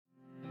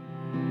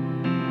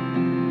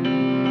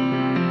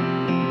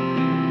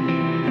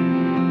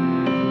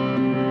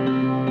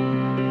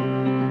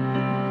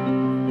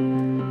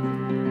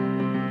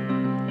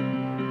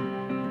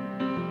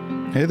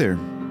Hey there.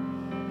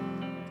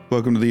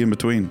 Welcome to the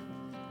In-Between.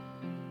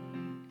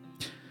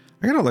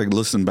 I gotta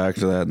listen back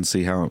to that and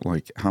see how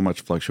much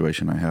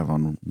fluctuation I have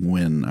on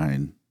when I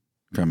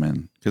come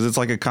in. Because it's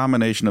a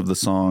combination of the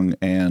song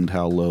and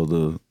how low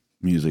the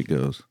music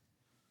goes.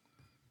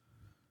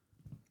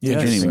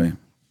 Yes. Anyway.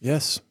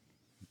 Yes.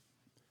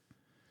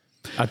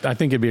 I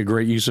think it'd be a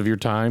great use of your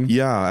time.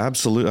 Yeah,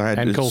 absolutely.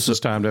 And Colson's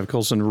time to have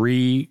Colson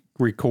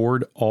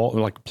re-record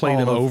play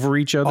them over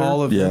each other.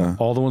 All of them.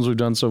 All the ones we've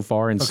done so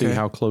far and see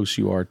how close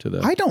you are to the.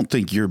 I don't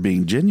think you're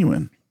being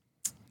genuine.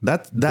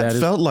 That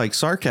felt like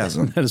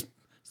sarcasm.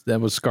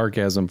 That was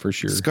sarcasm for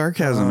sure.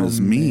 Sarcasm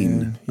is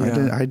mean.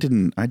 Yeah. I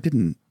didn't.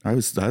 I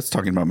was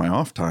talking about my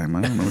off time.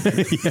 I don't know. Yeah,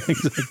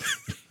 exactly.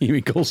 You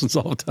mean Colson's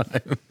all the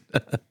time?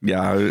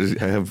 Yeah,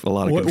 I have a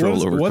lot of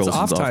control over what's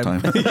Colson's off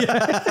time.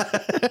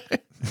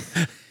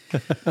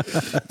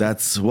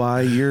 That's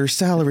why your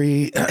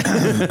salary.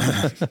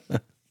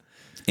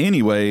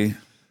 Anyway.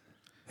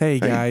 Hey,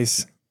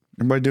 guys.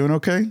 Everybody doing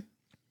okay?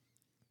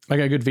 I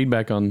got good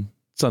feedback on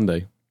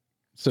Sunday.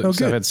 So I've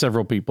had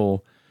several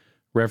people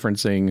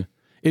referencing.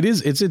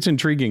 It's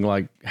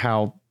intriguing,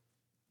 how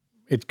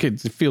it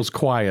feels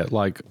quiet.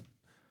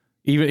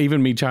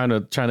 Even me trying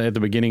to at the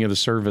beginning of the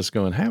service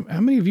going,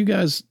 how many of you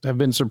guys have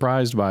been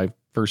surprised by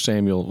 1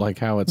 Samuel?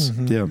 How it's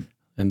Yeah.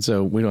 And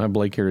so we don't have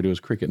Blake here to do his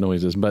cricket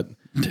noises, but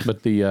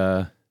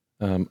the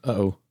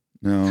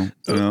No.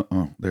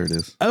 Oh, there it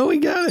is. Oh, we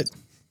got it.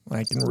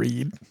 I can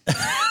read.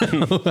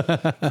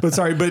 But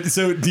sorry,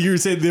 so do you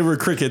say there were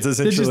crickets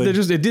essentially?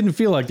 It didn't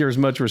feel like there was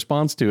much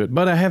response to it,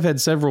 but I have had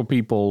several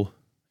people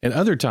at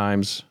other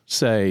times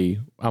say,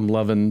 I'm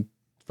loving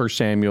 1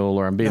 Samuel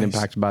or I'm being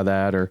impacted by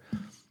that or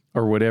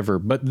whatever.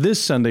 But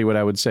this Sunday, what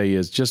I would say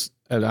is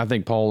I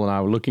think Paul and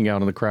I were looking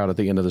out in the crowd at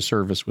the end of the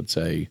service would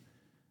say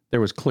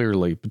there was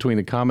clearly between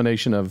the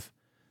combination of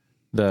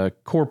the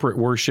corporate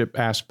worship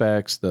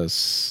aspects, the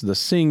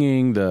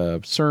singing,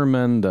 the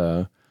sermon,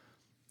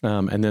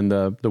 and then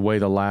the way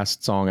the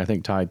last song, I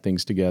think, tied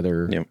things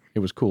together. Yep. It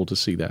was cool to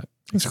see that.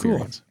 That's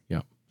cool.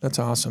 Yeah. That's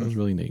awesome. It was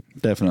really neat.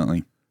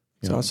 Definitely.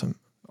 That's awesome.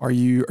 Are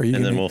you?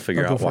 And then we'll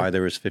figure out why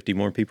there was 50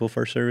 more people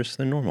first service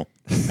than normal.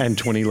 And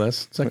 20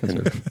 less second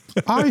service.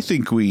 I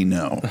think we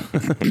know.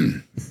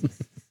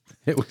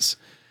 It was,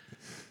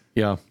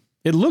 yeah.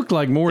 It looked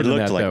like more than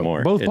that, though.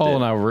 More. Both It Paul did.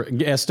 and I were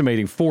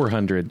estimating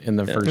 400 in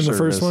the first service. In the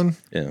first one?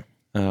 Yeah.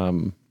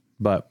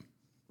 But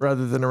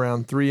Rather than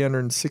around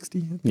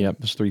 360? yeah,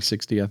 it was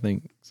 360, I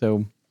think.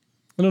 So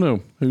I don't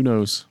know. Who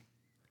knows?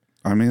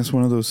 I mean, it's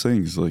one of those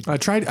things. I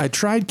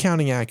tried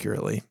counting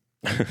accurately.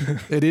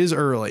 It is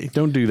early.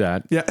 Don't do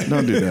that. Yeah.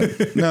 Don't do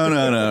that.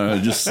 No.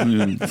 Just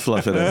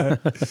fluff it up.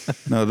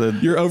 No,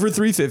 You're over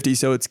 350,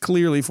 so it's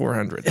clearly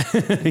 400.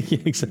 Yeah,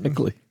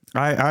 exactly.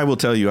 I will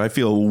tell you, I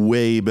feel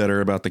way better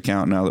about the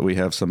count now that we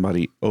have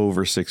somebody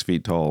over 6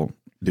 feet tall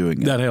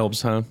doing it. That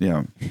helps, huh?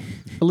 Yeah.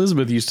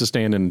 Elizabeth used to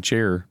stand in a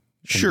chair.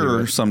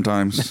 Sure,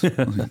 sometimes.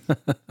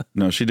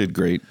 No, she did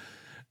great.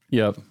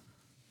 Yep.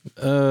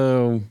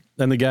 Oh,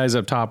 and the guys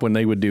up top when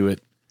they would do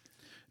it,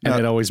 and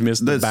it always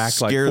missed the back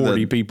scared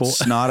 40 the people.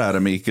 Snot out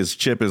of me because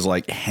Chip is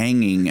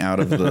hanging out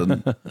of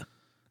the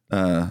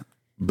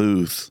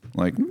booth.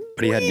 But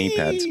he had knee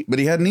pads. But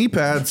he had knee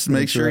pads to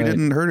make sure he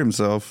didn't hurt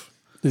himself.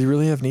 Did he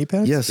really have knee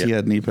pads? Yes, he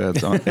had knee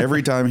pads on.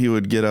 Every time he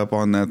would get up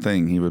on that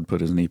thing, he would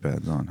put his knee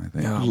pads on, I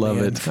think. Oh, Love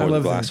man. it. Before I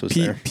love the glass that. was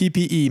there.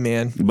 PPE,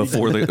 man.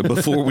 Before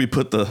we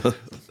put the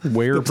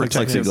Wear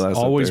protective. plexiglass up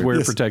Always there. wear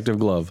Yes. protective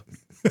glove.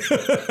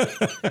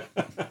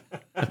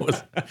 That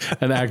was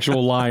an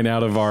actual line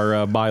out of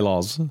our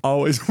bylaws.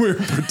 Always wear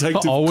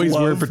protective Always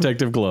glove. wear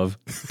protective glove.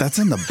 That's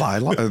in the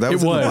bylaw. That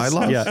was in the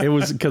bylaws? Yeah, it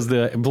was because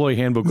the employee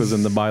handbook was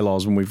in the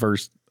bylaws when we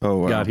first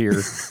got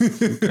here.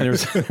 And there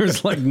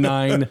was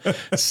 9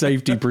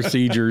 safety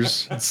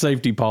procedures,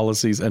 safety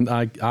policies. And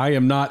I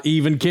am not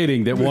even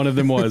kidding that one of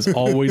them was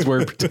always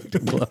wear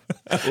protective glove.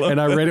 And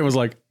I read it was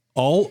like,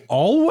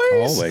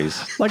 always?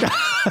 Always.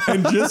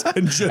 and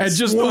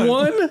just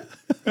one?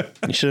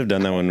 You should have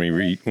done that when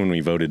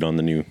we voted on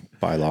the new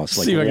bylaws.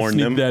 See if I can warn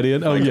sneak them that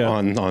in. Oh, yeah.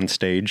 on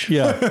stage.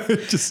 Yeah.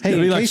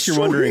 Hey, in case you're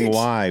wondering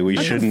why we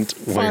shouldn't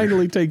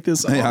finally take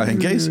this off. Yeah,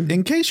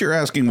 in case you're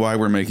asking why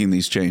we're making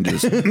these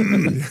changes.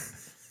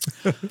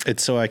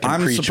 It's so I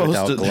can preach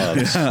without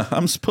gloves. Yeah,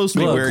 I'm supposed to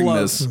be wearing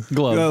this.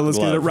 Glove. No, let's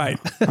get it Glove. right.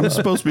 I'm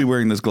supposed to be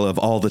wearing this glove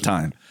all the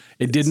time.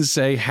 It didn't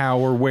say how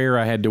or where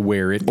I had to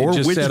wear it. It Or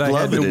just which said I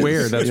glove had to it is.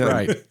 wear. That's Yeah.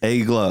 right.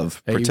 A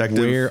glove. Protective.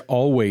 Wear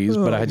always,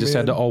 but I just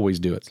had to man. always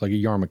do it. It's like a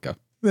yarmulke.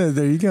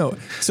 There you go.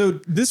 So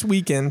this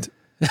weekend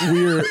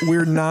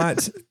we're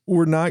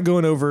not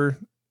going over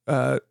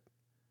the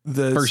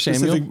 1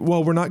 Samuel?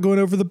 Well, we're not going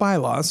over the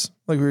bylaws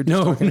like we were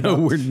just talking about.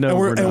 we're not.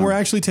 We're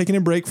actually taking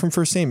a break from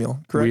 1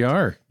 Samuel. Correct. We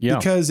are. Yeah.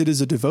 Because it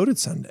is a devoted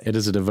Sunday. It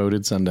is a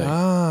devoted Sunday.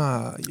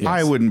 Yes.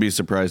 I wouldn't be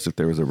surprised if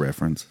there was a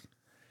reference.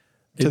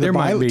 There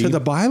might be. To the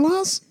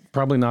bylaws?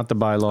 Probably not the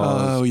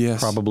bylaws. Oh, yes.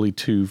 Probably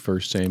to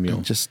 1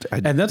 Samuel.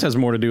 And And that has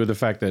more to do with the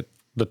fact that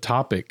the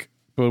topic,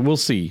 but we'll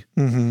see.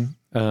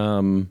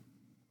 Mm-hmm.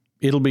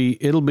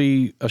 It'll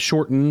be a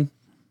shortened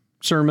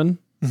sermon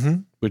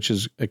which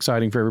is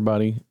exciting for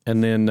everybody.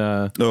 And then,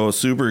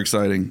 super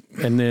exciting.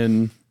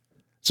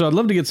 So I'd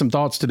love to get some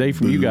thoughts today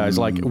from you guys.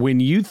 Like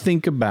when you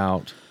think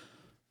about,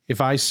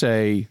 if I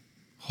say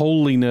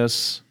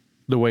holiness,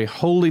 the way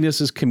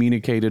holiness is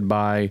communicated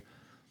by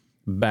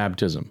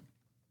baptism,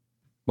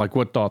 like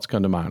what thoughts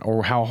come to mind?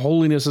 Or how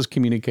holiness is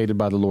communicated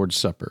by the Lord's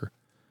Supper,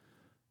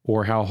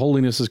 or how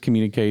holiness is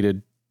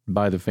communicated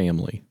by the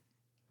family.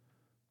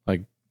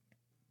 Like,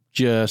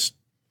 just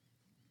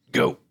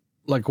go.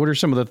 Like, what are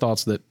some of the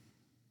thoughts that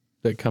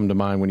come to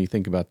mind when you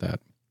think about that?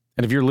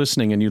 And if you're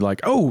listening and you're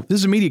like, oh,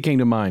 this immediate came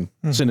to mind,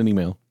 send an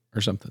email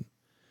or something.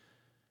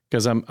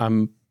 Because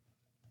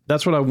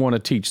that's what I want to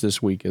teach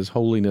this week, is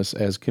holiness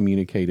as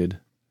communicated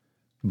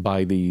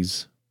by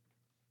these.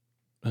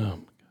 Oh my gosh.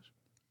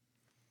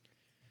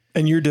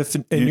 And your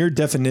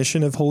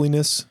definition of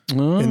holiness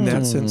in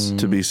that sense,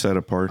 to be set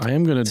apart. I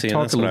am going to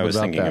talk a little bit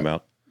about that.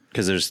 About,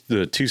 because there's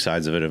the two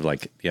sides of it, of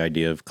like the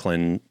idea of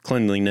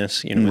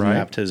cleanliness, with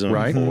baptism,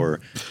 or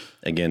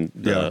again,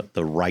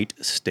 the right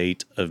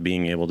state of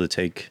being able to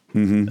take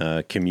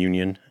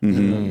communion.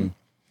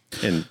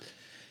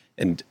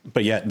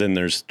 But yet then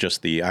there's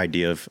just the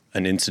idea of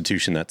an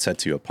institution that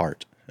sets you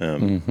apart.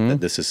 That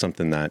this is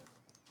something that,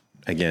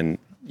 again,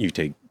 you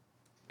take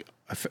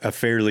a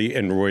fairly,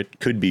 and what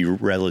could be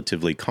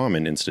relatively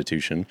common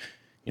institution.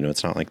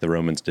 It's not like the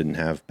Romans didn't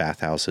have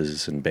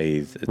bathhouses and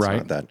bathe. It's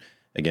not that.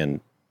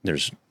 Again,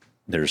 there's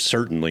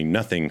certainly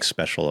nothing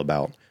special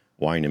about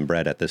wine and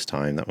bread at this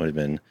time. That would have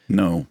been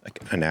like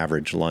an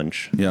average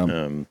lunch. Yeah.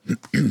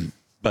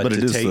 But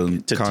it is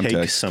the take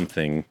context.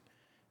 something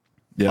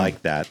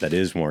like that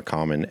is more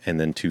common, and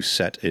then to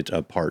set it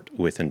apart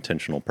with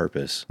intentional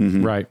purpose.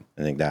 Right.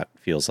 I think that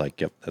feels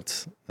like,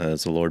 that's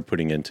the Lord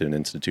putting into an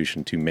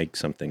institution to make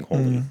something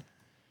holy.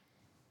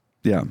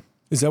 Yeah.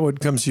 Is that what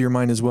comes to your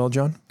mind as well,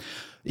 John?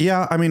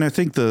 Yeah. I mean, I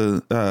think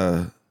there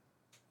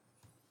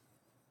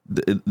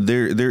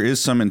is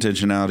some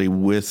intentionality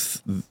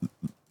with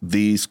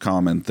these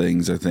common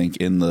things, I think,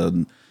 in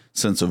the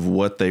sense of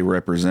what they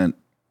represent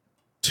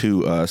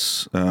to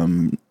us.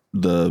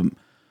 The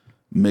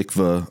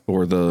mikvah,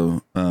 or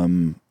the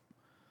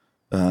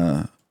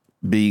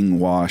being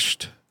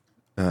washed,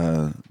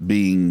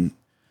 being,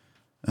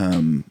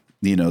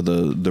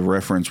 the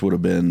reference would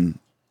have been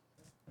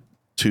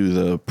to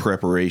the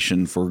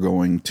preparation for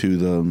going to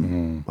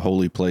the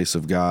holy place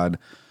of God.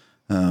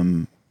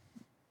 I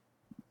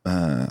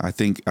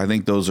think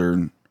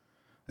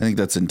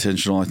that's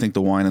intentional. I think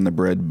the wine and the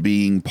bread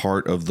being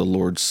part of the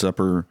Lord's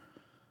Supper,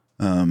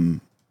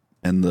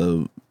 and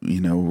the,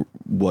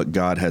 what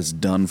God has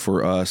done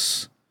for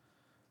us,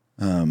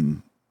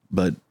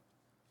 but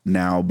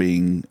now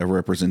being a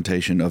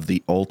representation of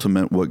the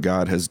ultimate, what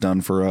God has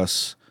done for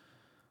us,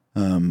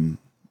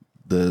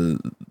 the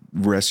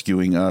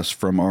rescuing us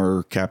from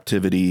our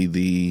captivity,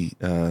 the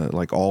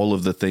like all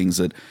of the things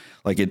that,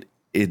 like,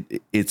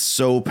 it's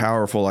so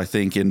powerful, I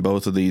think, in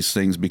both of these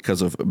things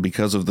because of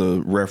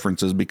the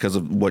references, because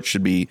of what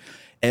should be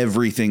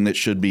everything that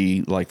should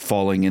be like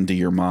falling into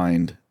your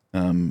mind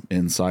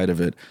inside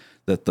of it.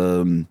 That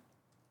the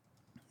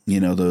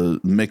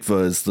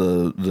mikvah is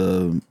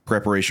the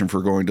preparation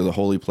for going to the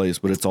holy place,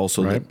 but it's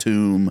also the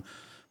tomb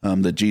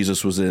that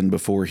Jesus was in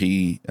before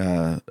he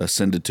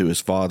ascended to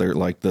his Father.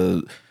 Like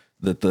there's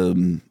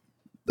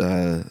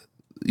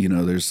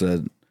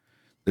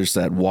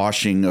that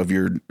washing of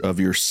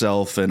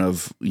yourself and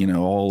of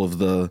all of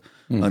the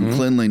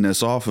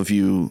uncleanliness off of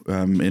you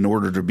in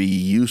order to be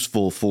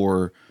useful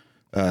for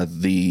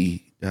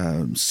the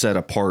set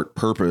apart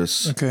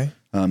purpose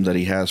that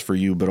he has for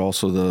you, but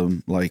also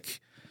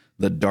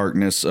the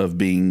darkness of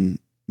being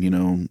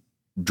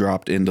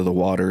dropped into the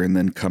water and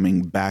then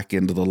coming back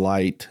into the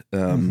light.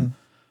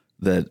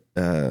 That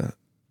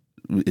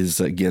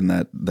is again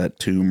that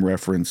tomb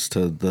reference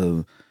to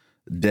the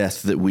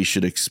death that we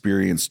should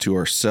experience to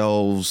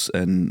ourselves,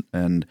 and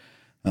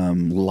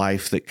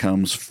life that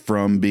comes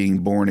from being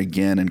born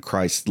again and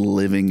Christ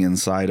living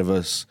inside of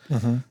us.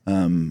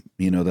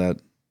 That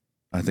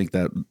I think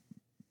that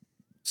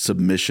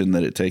submission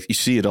that it takes, you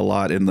see it a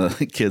lot in the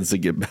kids that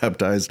get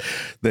baptized.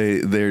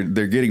 They're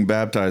getting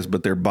baptized,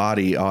 but their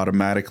body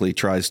automatically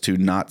tries to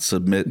not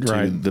submit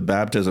to the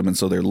baptism, and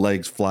so their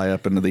legs fly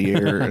up into the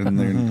air and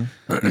they're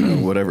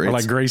whatever.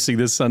 Like Gracie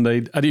this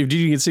Sunday. Did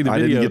you see the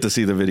video? I didn't get to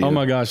see the video. Oh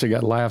my gosh, I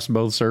got laughs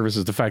both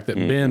services. The fact that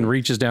Ben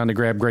reaches down to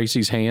grab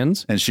Gracie's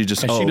hands, and she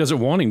doesn't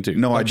want him to.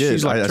 No, I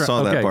did. I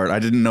saw that part. I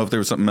didn't know if there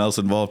was something else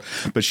involved,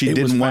 but she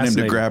didn't want him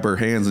to grab her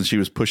hands, and she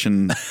was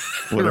pushing.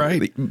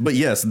 Right. But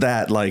yes,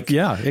 that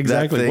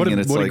exactly.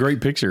 What a great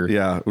picture.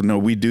 Yeah. No,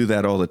 we do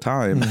that all the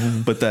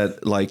time. But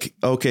that, like,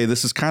 okay,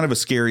 this is kind of a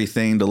scary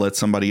thing to let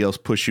somebody else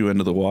push you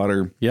into the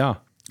water. Yeah.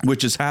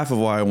 Which is half of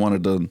why I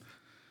wanted to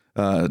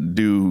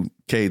do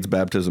Cade's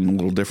baptism a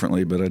little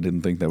differently, but I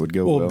didn't think that would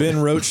go well. Ben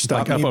Roach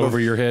stopped me up over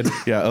your head.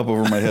 Yeah, up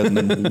over my head, and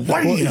then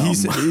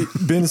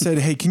Ben said,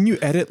 "Hey, can you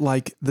edit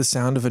like the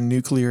sound of a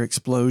nuclear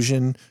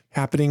explosion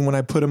happening when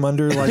I put him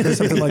under, like, or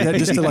something like that,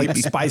 just to like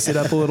spice it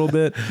up a little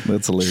bit?"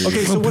 That's hilarious.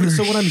 Okay, so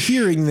what I'm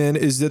hearing then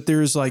is that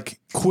there's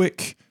like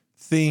quick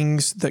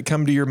things that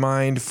come to your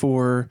mind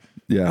for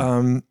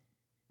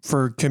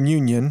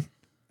communion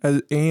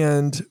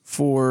and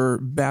for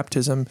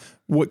baptism,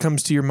 what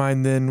comes to your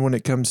mind then when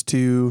it comes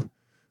to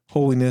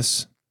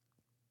holiness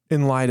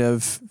in light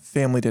of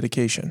family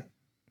dedication?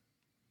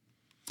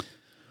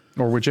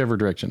 Or whichever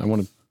direction. I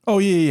want to. Oh,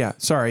 yeah.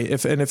 Sorry.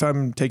 If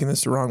I'm taking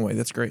this the wrong way,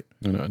 that's great.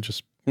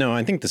 No,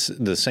 I think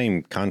the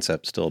same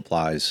concept still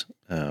applies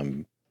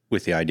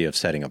with the idea of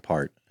setting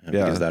apart,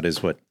 because that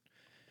is what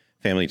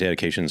family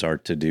dedications are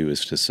to do,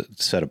 is to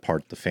set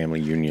apart the family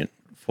unit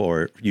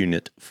for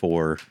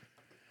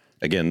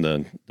again,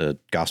 the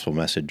gospel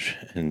message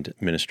and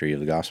ministry of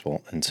the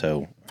gospel. And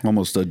so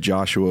almost a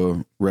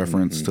Joshua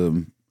reference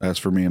to as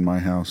for me and my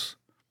house.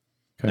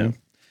 Okay.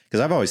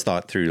 Because I've always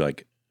thought through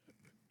like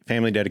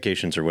family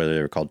dedications, or whether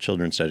they're called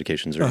children's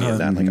dedications or any of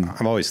that.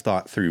 Like I've always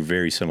thought through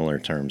very similar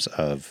terms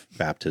of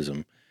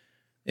baptism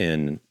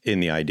in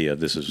the idea of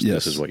this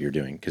is what you're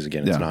doing. Because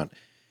again,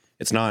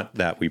 it's not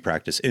that we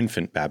practice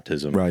infant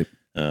baptism, right?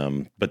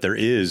 But there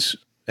is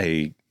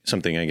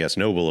something, I guess,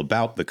 noble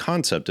about the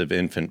concept of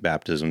infant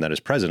baptism that is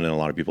present in a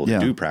lot of people who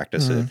do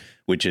practice it,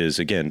 which is,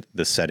 again,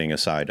 the setting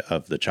aside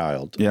of the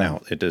child. Yeah.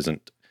 Now, it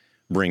doesn't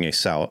bring a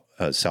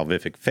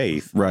salvific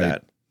faith.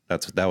 Right.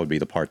 That would be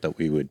the part that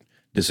we would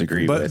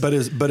disagree with.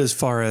 But as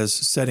far as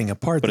setting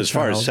apart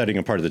setting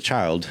apart the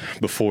child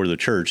before the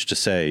church to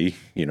say,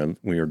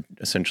 we are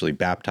essentially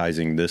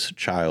baptizing this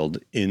child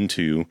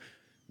into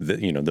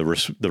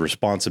the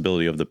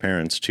responsibility of the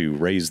parents to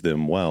raise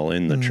them well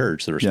in the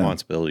church, the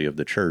responsibility of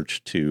the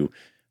church to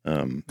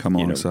come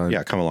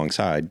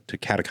alongside to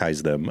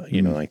catechize them.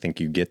 I think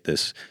you get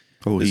this.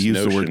 Oh, he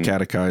used the word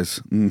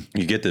catechize.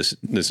 You get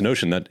this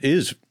notion that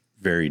is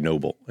very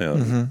noble,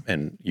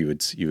 and you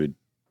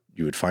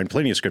would find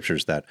plenty of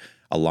scriptures that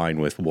align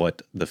with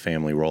what the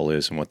family role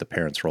is and what the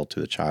parents' role to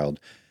the child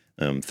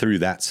through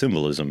that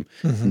symbolism.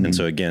 And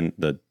so again,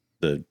 the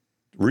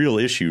real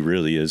issue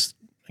really is,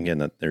 again,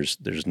 that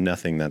there's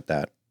nothing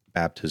that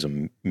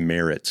baptism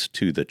merits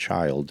to the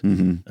child.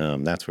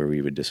 That's where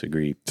we would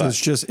disagree. So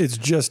it's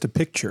just a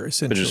picture,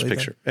 essentially. It's just a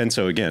picture. And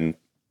so again,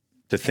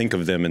 to think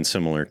of them in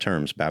similar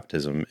terms,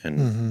 baptism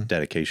and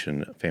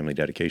dedication, family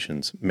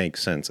dedications,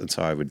 makes sense. And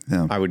so I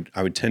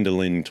would tend to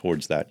lean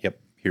towards that. Yep,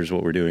 here's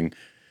what we're doing.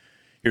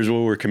 Here's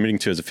what we're committing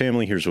to as a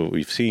family. Here's what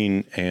we've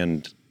seen.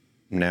 And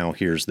now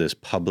here's this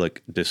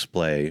public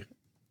display,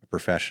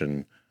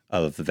 profession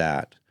of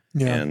that.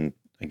 Yeah. And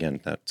again,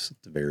 that's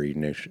the very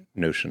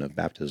notion of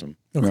baptism.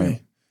 Okay.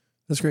 Right.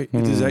 That's great.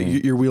 Is that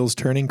your wheels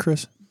turning,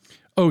 Chris?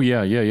 Oh,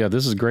 yeah.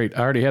 This is great.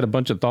 I already had a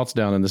bunch of thoughts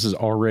down, and this is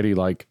already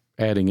like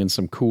adding in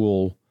some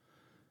cool,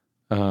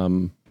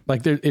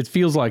 it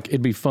feels like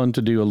it'd be fun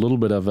to do a little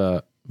bit of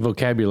a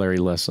vocabulary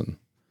lesson.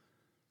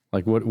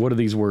 Like what do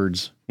these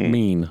words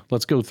mean?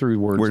 Let's go through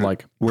words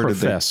where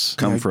profess. Did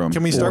they come from?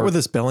 Can we start with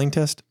a spelling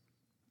test?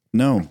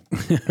 No.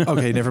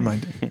 Okay, never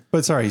mind.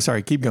 But sorry,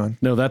 keep going.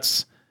 No,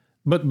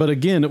 but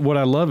again, what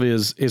I love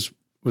is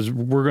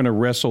we're going to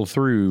wrestle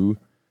through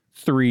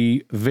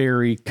three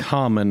very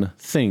common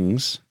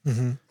things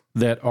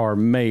that are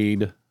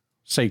made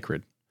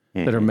sacred,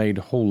 that are made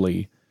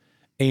holy.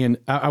 And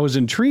I was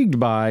intrigued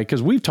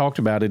because we've talked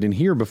about it in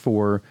here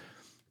before.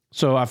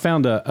 So I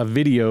found a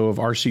video of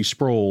R.C.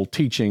 Sproul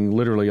teaching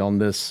literally on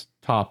this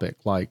topic.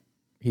 Like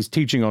he's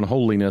teaching on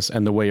holiness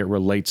and the way it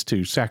relates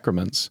to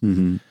sacraments.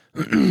 And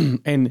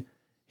I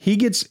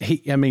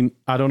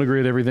don't agree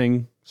with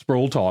everything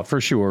Sproul taught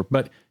for sure,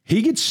 but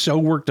he gets so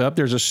worked up.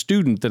 There's a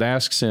student that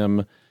asks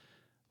him,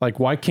 like,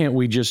 why can't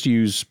we just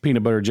use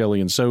peanut butter, jelly,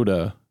 and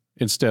soda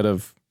instead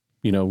of,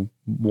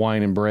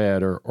 wine and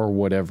bread or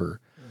whatever?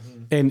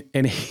 And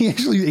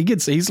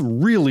he's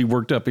really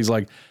worked up. He's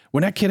like,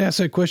 when that kid asked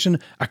that question,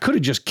 I could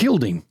have just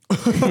killed him. and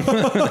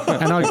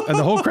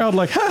the whole crowd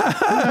like,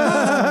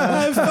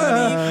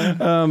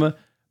 funny.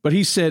 But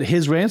he said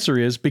his answer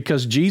is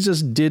because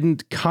Jesus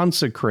didn't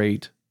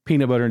consecrate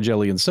peanut butter and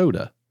jelly and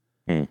soda.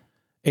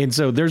 And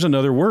so there's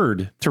another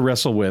word to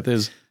wrestle with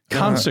is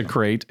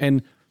consecrate.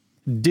 And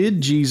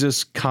did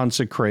Jesus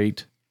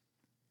consecrate?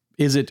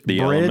 Is it the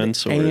bread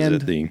elements, or is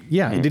it the?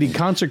 Yeah, did he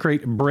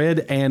consecrate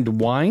bread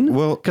and wine?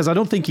 Well, because I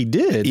don't think he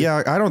did.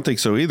 Yeah, I don't think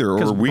so either.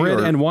 Because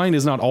bread and wine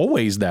is not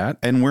always that,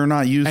 and we're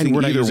not using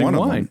either one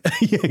of them.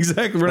 Yeah,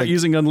 exactly, we're not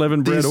using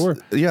unleavened bread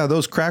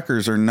those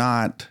crackers are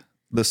not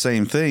the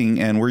same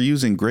thing, and we're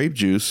using grape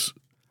juice.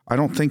 I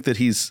don't think that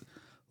he's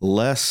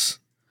less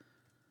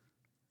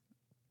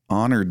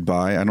honored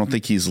by. I don't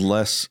think he's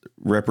less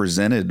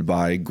represented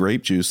by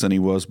grape juice than he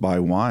was by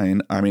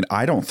wine. I mean,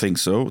 I don't think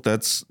so.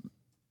 That's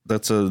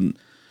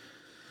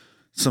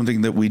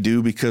something that we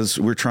do because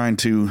we're trying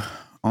to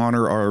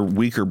honor our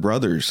weaker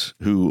brothers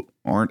who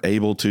aren't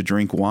able to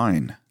drink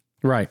wine.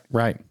 Right.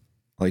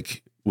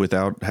 Like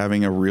without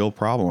having a real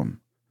problem.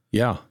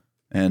 Yeah.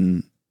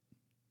 And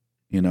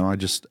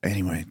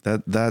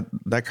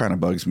that kind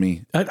of bugs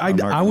me.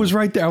 I was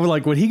right there. I was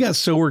like, when he got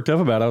so worked up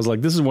about it, I was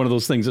like, this is one of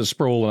those things that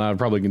Sproul and I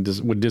probably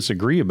would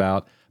disagree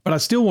about, but I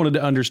still wanted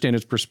to understand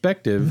his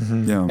perspective.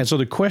 Yeah. And so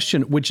the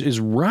question, which is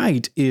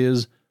right,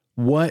 is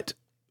what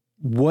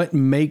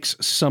makes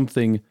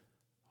something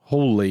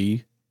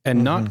holy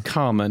and not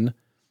common.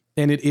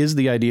 And it is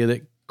the idea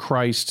that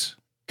Christ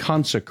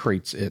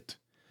consecrates it,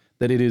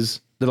 that it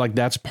is that like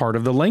that's part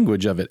of the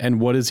language of it. And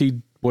what does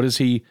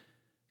he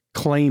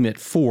claim it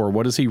for?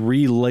 What does he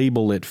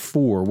relabel it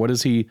for? What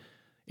does he,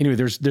 anyway,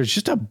 there's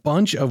just a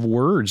bunch of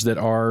words that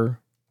are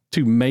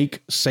to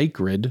make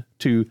sacred,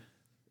 to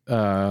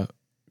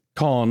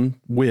con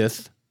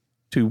with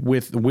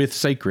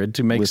sacred,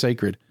 to make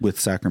sacred. With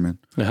sacrament.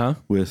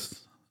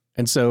 With.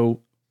 And so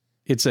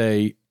it's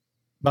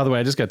by the way,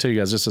 I just got to tell you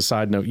guys, just a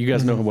side note, you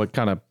guys know what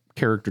kind of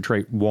character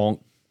trait wonk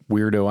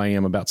weirdo I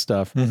am about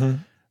stuff.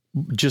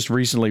 Just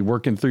recently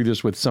working through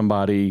this with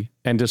somebody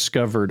and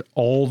discovered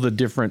all the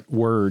different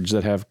words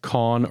that have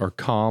con or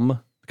com,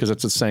 because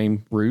it's the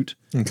same root.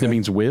 That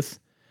means with.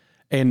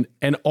 And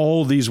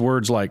all these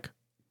words like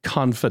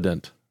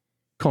confident,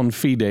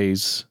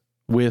 confides,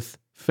 with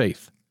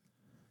faith,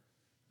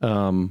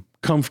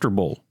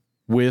 comfortable,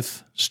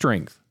 with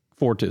strength,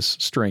 fortis,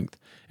 strength.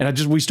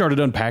 And we started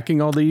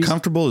unpacking all these.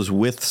 Comfortable is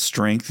with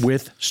strength.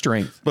 With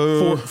strength.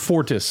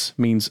 Fortis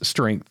means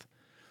strength.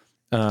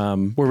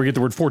 Where we get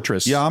the word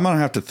fortress. Yeah, I'm going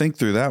to have to think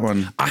through that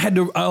one. I had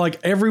to,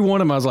 like every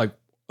one of them, I was like,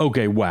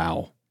 okay,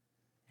 wow.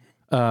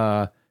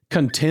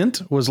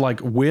 Content was like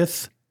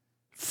with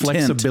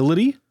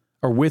flexibility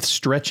or with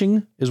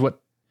stretching is what.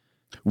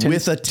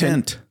 With a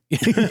tent.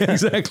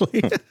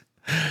 Exactly.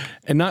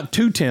 And not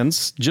two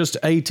tents, just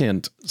a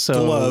tent.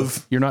 So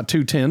Glove. You're not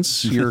two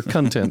tents, you're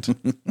content.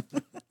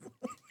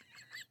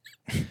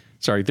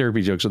 Sorry,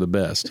 therapy jokes are the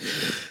best.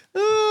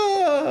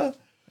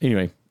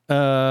 Anyway,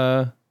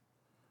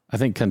 I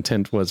think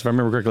content was, if I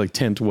remember correctly,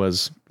 tent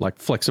was like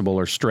flexible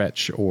or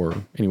stretch or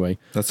anyway.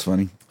 That's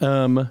funny.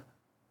 But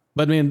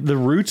man, the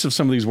roots of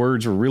some of these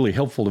words were really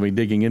helpful to me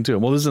digging into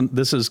them. Well,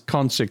 this is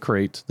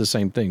consecrate, the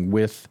same thing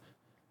with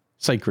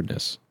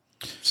sacredness,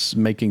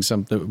 making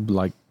something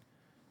like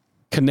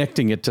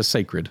connecting it to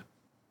sacred.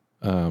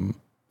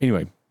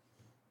 Anyway,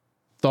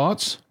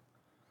 thoughts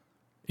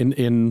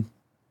in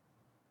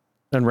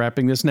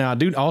unwrapping this. Now, I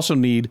do also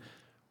need,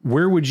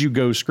 where would you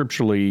go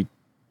scripturally?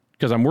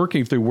 Because I'm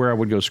working through where I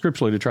would go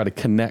scripturally to try to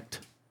connect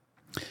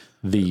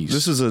these.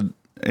 This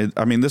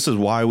is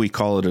why we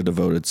call it a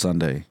devoted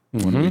Sunday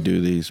when we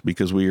do these,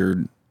 because we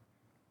are,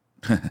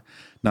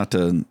 not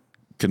to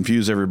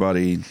confuse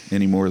everybody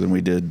any more than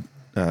we did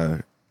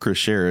Chris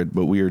Sherrod,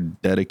 but we are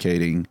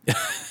dedicating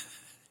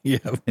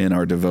in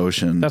our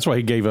devotion. That's why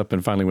he gave up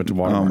and finally went to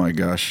Walmart. Oh my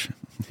gosh.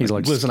 He's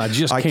like, listen, I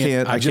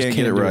can't get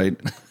it right.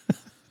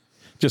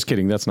 Just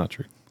kidding. That's not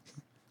true.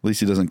 At least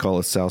he doesn't call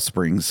us South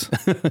Springs.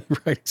 Right,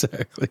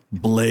 exactly.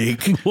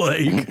 Blake.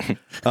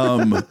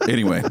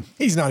 Anyway.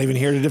 He's not even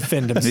here to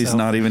defend himself. He's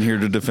not even here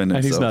to defend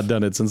himself. And he's not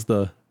done it since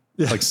the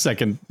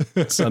second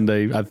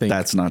Sunday, I think.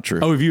 That's not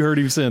true. Oh, have you heard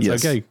him since?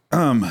 Yes. Okay.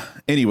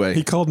 Anyway.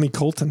 He called me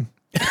Colton.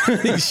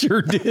 He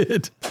sure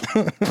did.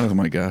 Oh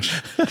my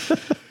gosh.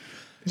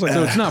 He's like,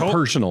 so it's not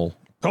personal.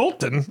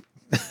 Colton?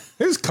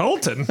 Who's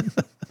Colton?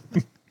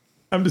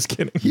 I'm just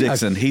kidding.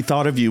 Dixon, he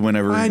thought of you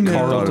whenever I know.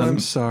 Carlton. I'm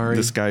sorry.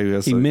 This guy who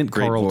has He a meant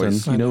great Carlton.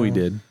 voice. You know he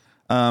did.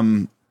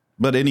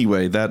 But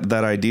anyway, that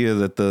idea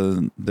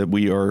that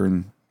we are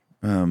in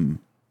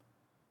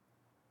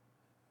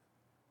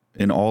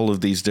all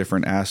of these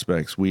different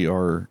aspects, we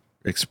are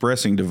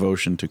expressing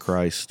devotion to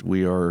Christ.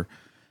 We are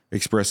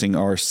expressing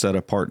our set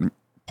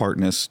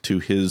apartness to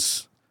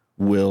His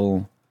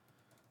will,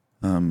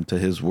 to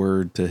His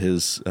word, to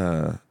His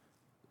to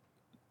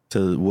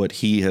what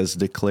He has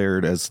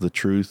declared as the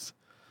truth.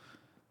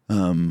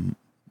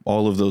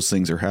 All of those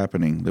things are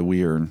happening, that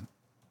we are.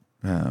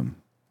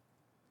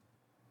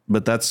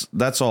 But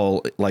that's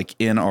all like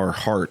in our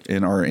heart,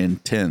 in our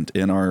intent,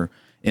 in our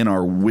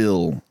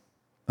will,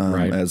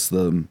 Right. As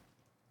the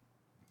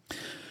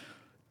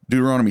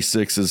Deuteronomy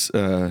 6 is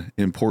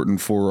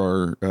important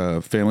for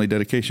our family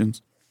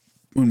dedications.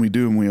 When we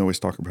do them, we always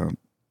talk about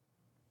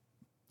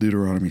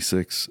Deuteronomy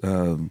 6.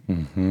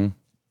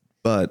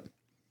 But,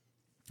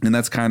 and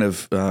that's kind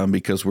of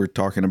because we're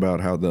talking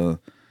about how the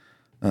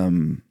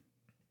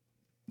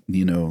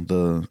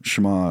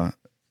Shema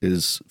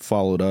is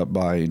followed up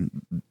by,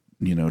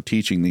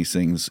 teaching these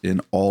things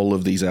in all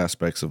of these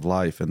aspects of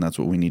life. And that's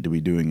what we need to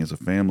be doing as a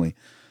family.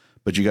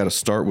 But you got to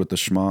start with the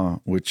Shema,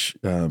 which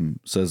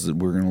says that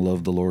we're going to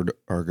love the Lord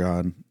our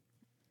God.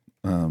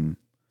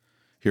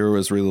 Hear, O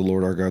Israel, the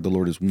Lord our God, the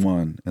Lord is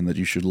one, and that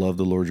you should love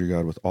the Lord your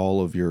God with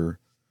all of your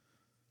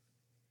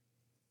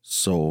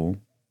soul,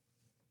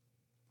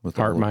 with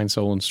Heart, mind,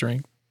 soul, and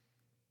strength.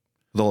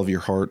 with all of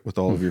your heart, with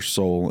all of your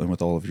soul, and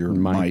with all of your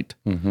might,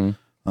 or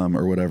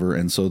whatever.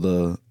 And so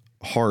the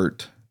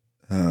heart,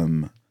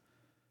 having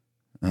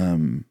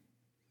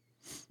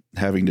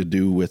to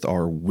do with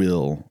our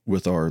will,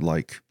 with our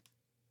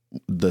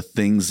the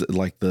things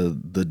like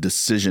the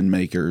decision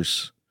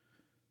makers,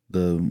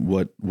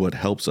 what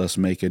helps us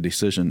make a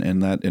decision,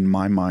 and that in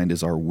my mind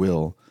is our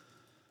will,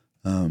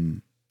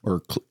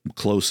 or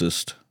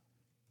closest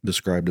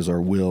described as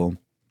our will,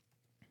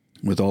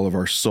 with all of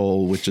our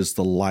soul, which is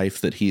the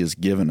life that He has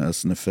given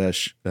us.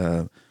 Nefesh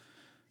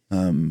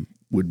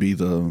would be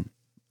the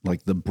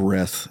like the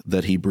breath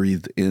that he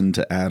breathed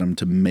into Adam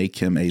to make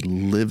him a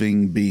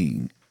living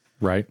being.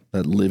 Right.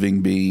 That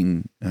living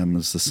being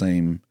is the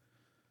same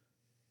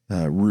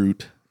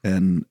root,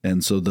 and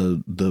so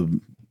the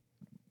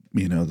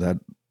that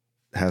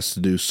has to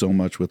do so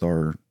much with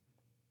our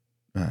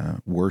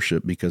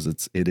worship, because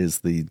it is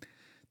the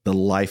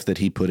life that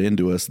he put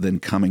into us then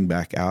coming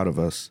back out of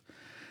us.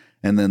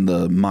 And then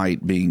the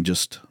might being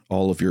just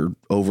all of your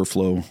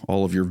overflow,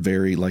 all of your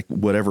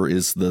whatever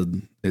is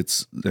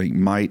it's like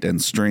might and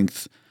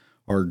strength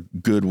are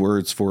good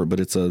words for it,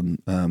 but it's a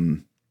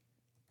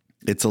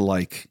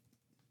like,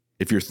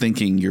 if you're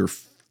thinking your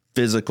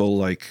physical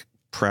like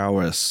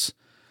prowess,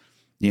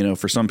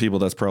 for some people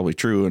that's probably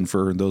true. And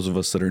for those of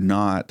us that are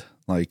not,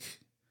 like,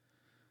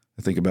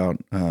 I think about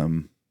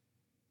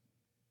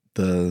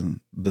the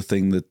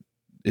thing that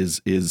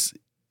is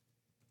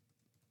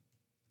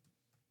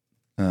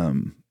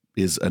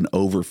an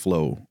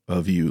overflow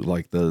of you,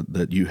 like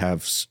that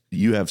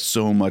you have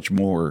so much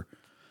more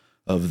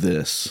of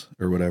this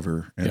or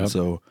whatever. And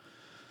so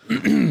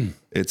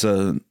it's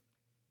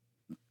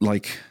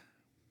like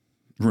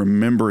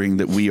remembering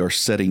that we are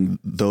setting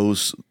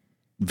those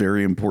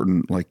very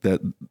important, like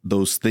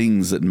those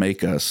things that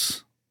make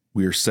us,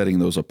 we are setting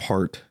those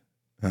apart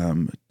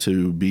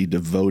to be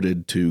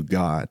devoted to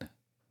God.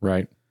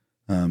 Right.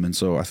 And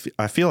so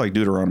I feel like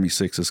Deuteronomy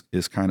 6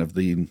 is kind of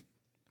the,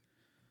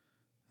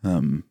 I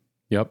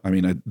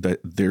mean,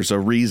 there's a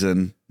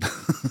reason,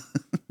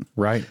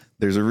 right.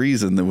 There's a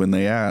reason that when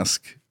they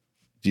ask,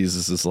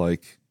 Jesus is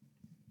like,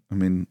 I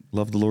mean,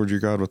 love the Lord your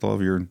God with all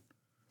of your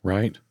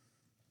right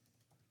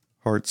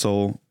heart,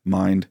 soul,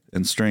 mind,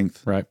 and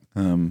strength. Right.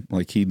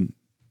 Like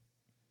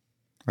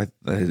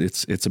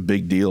it's a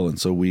big deal. And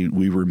so we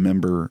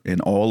remember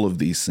in all of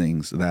these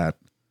things that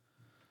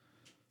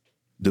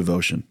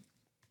devotion.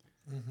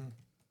 Mm-hmm.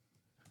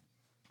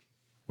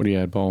 What do you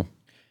add, Paul?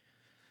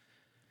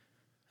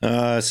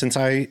 Since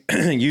I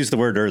used the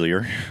word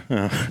earlier,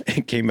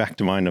 it came back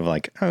to mind of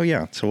like, oh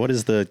yeah. So what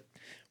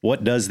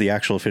does the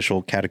actual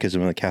official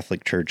catechism of the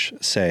Catholic Church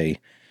say,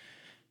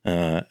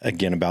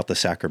 again, about the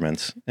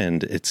sacraments?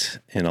 And it's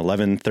in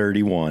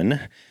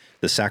 1131,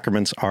 the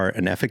sacraments are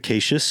an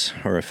efficacious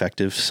or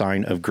effective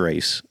sign of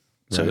grace.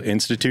 Right. So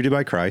instituted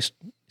by Christ.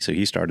 So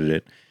he started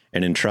it,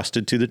 and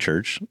entrusted to the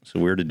church. So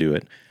we're to do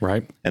it.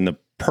 Right. And the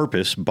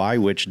purpose by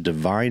which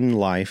divine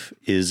life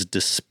is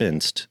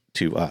dispensed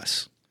to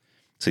us.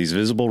 So these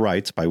visible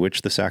rites by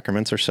which the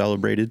sacraments are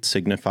celebrated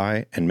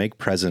signify and make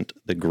present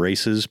the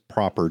graces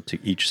proper to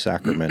each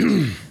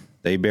sacrament.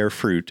 They bear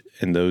fruit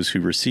in those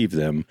who receive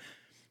them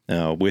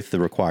with the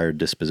required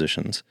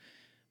dispositions.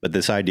 But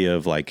this idea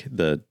of like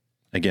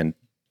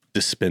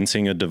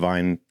dispensing a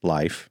divine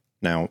life.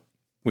 Now,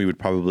 we would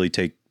probably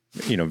take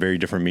very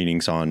different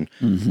meanings on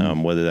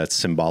whether that's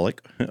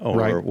symbolic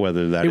or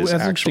whether that is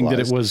that's interesting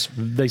actualized. That it was,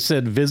 they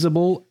said,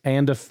 visible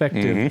and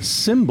effective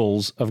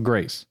symbols of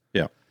grace.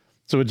 Yeah.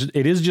 So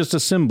it is just a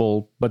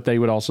symbol, but they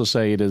would also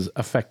say it is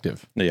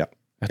effective. Yeah.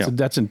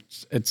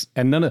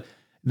 And none of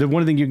the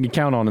one thing you can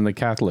count on in the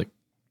Catholic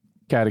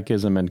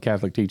catechism and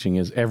Catholic teaching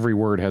is every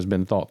word has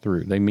been thought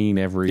through. They mean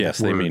every word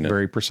they mean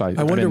very precise.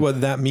 I wonder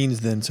what that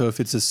means then. So if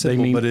it's a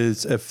symbol, but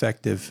it's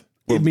effective,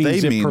 it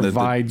means it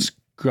provides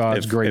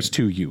God's grace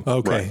to you.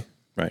 Okay.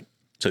 Right.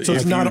 So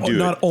it's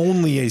not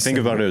only a think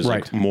symbol. about it as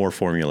like more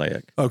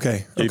formulaic.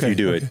 Okay. If you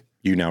do it,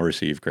 you now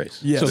receive grace.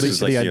 Yes. So this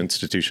is like the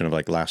institution of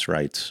like last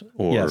rites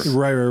or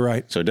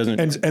right. So it doesn't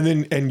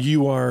and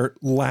you are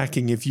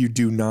lacking if you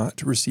do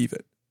not receive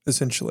it,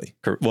 essentially.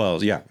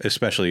 Well, yeah,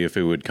 especially if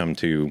it would come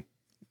to,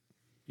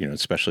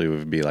 especially if it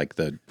would be like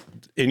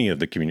any of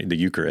the community, the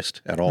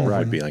Eucharist at all,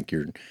 would be like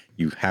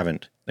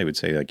they would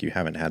say like you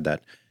haven't had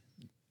that,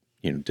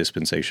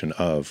 dispensation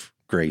of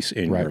grace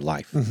in your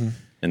life. Mm-hmm.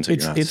 And so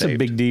it's saved. A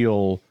big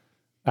deal.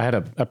 I had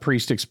a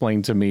priest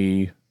explain to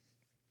me,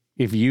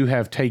 if you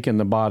have taken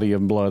the body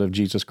and blood of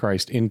Jesus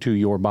Christ into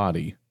your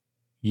body,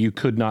 you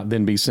could not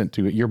then be sent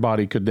to it. Your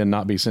body could then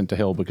not be sent to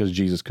hell because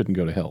Jesus couldn't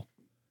go to hell.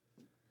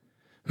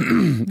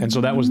 And so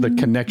that was the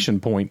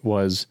connection point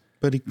was,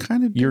 but he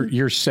kind of,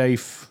 you're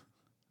safe.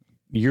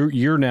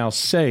 You're now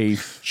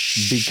safe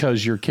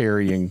because you're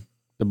carrying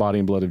the body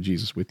and blood of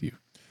Jesus with you.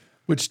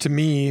 Which to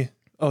me,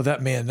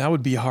 that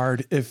would be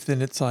hard if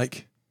then it's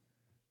like,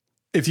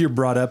 if you're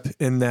brought up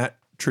in that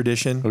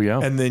tradition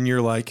and then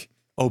you're like,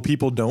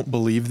 people don't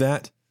believe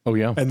that. Oh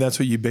yeah. And that's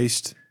what you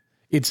based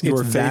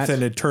your faith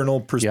and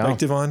eternal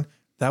perspective on.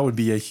 That would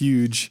be a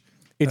huge,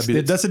 that's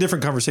a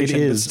different conversation.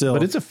 It is,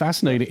 but it's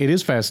it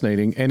is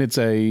fascinating. And it's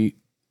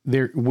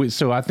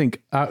so I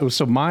think, I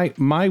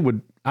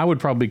would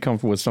probably be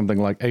comfortable with something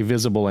like a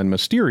visible and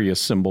mysterious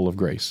symbol of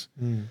grace.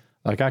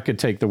 Like I could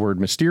take the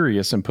word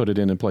mysterious and put it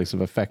in place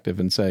of effective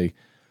and say,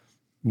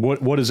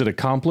 what does it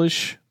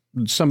accomplish?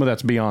 Some of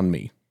that's beyond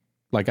me.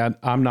 Like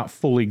I'm not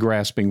fully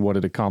grasping what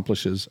it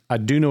accomplishes. I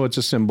do know it's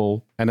a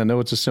symbol, and I know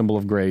it's a symbol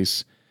of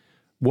grace.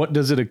 What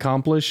does it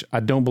accomplish? I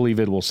don't believe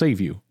it will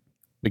save you,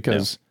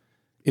 because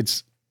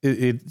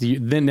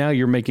then now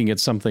you're making it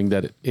something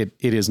that it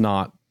is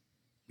not.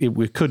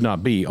 it could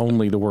not be.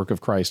 Only the work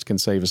of Christ can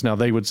save us. Now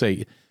they would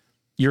say,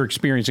 you're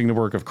experiencing the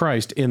work of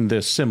Christ in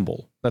this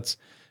symbol. That's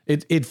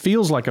it. It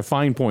feels like a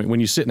fine point when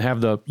you sit and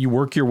have you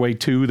work your way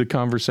to the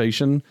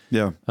conversation.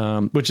 Yeah.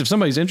 Which if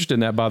somebody's interested in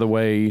that, by the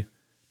way,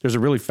 there's a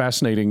really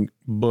fascinating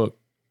book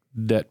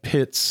that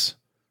pits,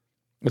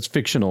 it's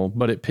fictional,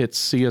 but it pits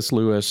C.S.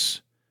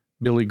 Lewis,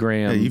 Billy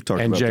Graham,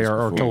 and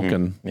J.R.R.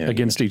 Tolkien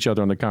against each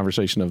other on the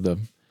conversation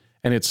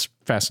and it's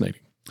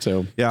fascinating.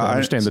 So I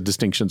understand the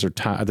distinctions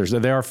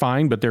they are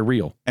fine, but they're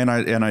real. And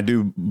I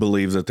do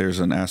believe that there's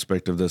an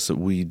aspect of this that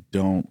we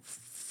don't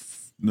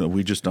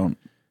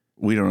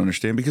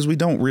understand because we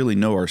don't really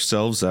know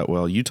ourselves that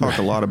well. You talk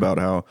a lot about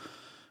how,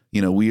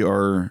 we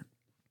are,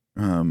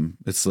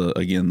 it's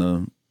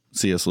the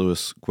C.S.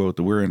 Lewis quote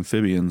that we're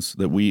amphibians,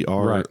 that we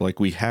are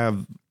like,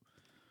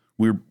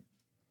 we're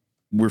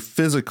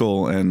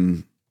physical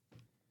and,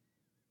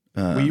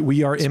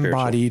 we are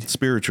embodied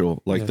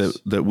spiritual, like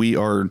that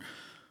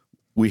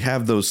we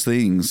have those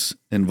things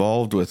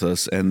involved with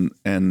us. And,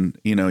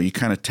 you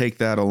kind of take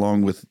that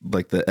along with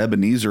like the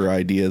Ebenezer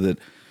idea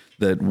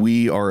that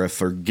we are a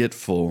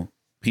forgetful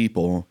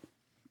people.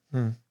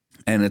 And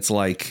it's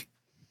like,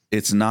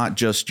 it's not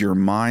just your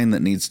mind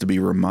that needs to be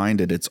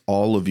reminded. It's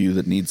all of you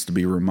that needs to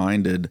be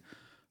reminded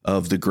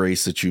of the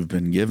grace that you've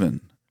been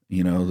given.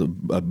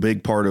 A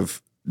big part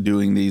of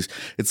doing these,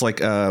 it's like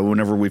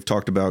whenever we've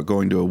talked about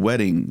going to a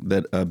wedding,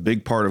 that a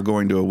big part of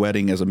going to a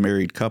wedding as a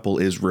married couple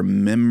is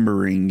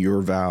remembering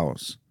your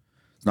vows.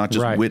 It's not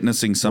just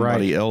witnessing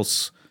somebody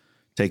else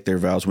take their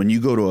vows. When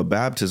you go to a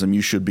baptism,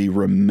 you should be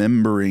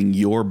remembering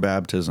your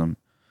baptism,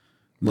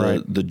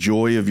 the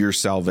joy of your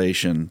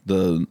salvation,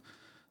 the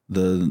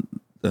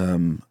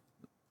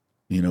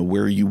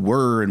where you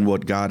were and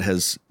what God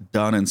has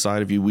done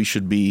inside of you. We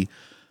should be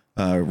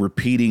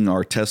repeating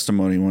our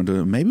testimony.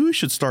 Maybe we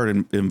should start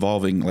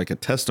involving like a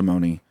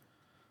testimony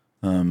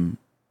in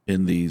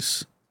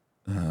these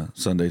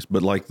Sundays,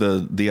 but like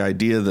the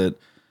idea that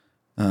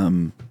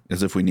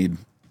as if we need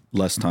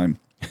less time.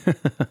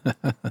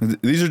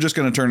 These are just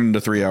going to turn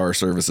into 3-hour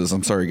services.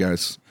 I'm sorry,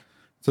 guys.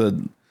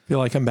 Feel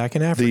like I'm back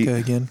in Africa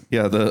again.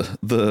 Yeah,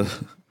 the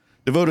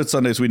Devoted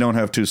Sundays, we don't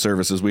have 2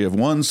 services. We have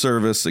 1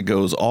 service that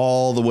goes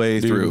all the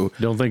way through.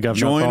 Don't think I've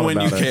join not thought when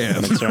about you it.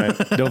 can. That's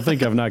right. Don't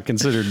think I've not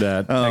considered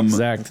that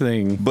exact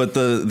thing. But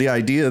the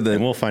idea that...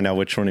 And we'll find out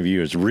which one of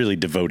you is really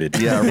devoted.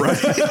 Yeah, right.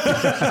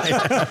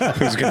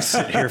 Who's going to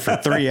sit here for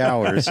 3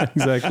 hours.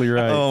 Exactly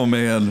right. Oh,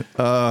 man.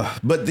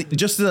 But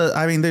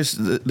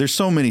there's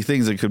so many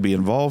things that could be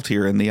involved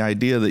here. And the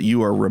idea that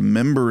you are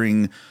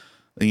remembering...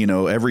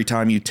 every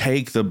time you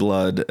take the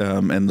blood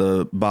and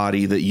the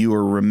body, that you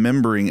are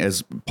remembering,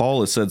 as Paul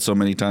has said so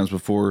many times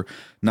before,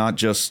 not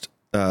just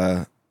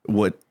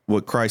what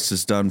Christ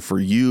has done for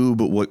you,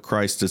 but what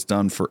Christ has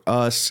done for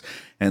us,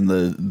 and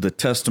the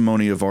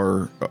testimony of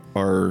our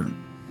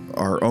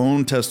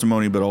own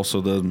testimony, but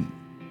also the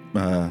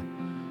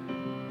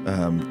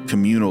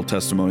communal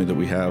testimony that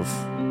we have.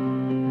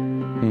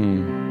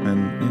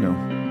 And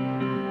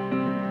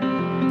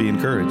be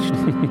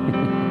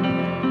encouraged.